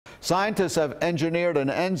Scientists have engineered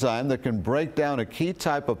an enzyme that can break down a key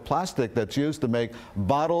type of plastic that's used to make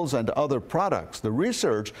bottles and other products. The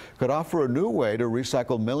research could offer a new way to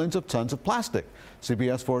recycle millions of tons of plastic.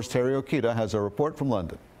 CBS 4's Terry Okita has a report from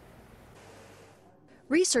London.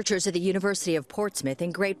 Researchers at the University of Portsmouth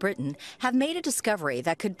in Great Britain have made a discovery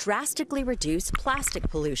that could drastically reduce plastic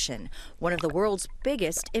pollution, one of the world's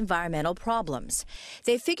biggest environmental problems.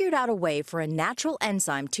 They figured out a way for a natural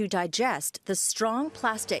enzyme to digest the strong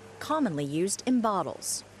plastic commonly used in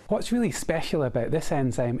bottles. What's really special about this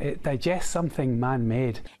enzyme, it digests something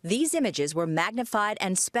man-made. These images were magnified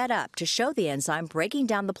and sped up to show the enzyme breaking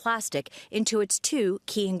down the plastic into its two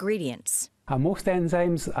key ingredients. Most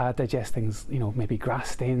enzymes digest things, maybe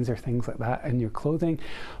grass stains or things like that in your clothing.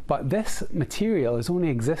 But this material has only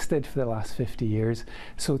existed for the last 50 years.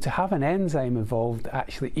 So to have an enzyme involved that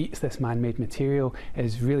actually eats this man-made material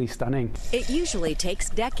is really stunning. It usually takes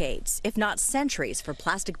decades, if not centuries, for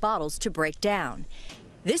plastic bottles to break down.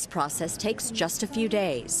 This process takes just a few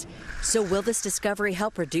days. So will this discovery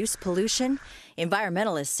help reduce pollution?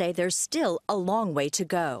 Environmentalists say there's still a long way to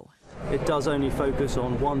go. It does only focus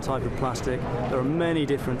on one type of plastic. There are many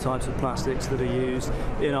different types of plastics that are used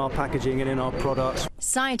in our packaging and in our products.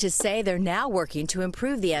 Scientists say they're now working to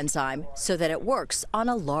improve the enzyme so that it works on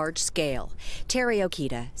a large scale. Terry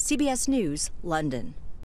Okita, CBS News, London.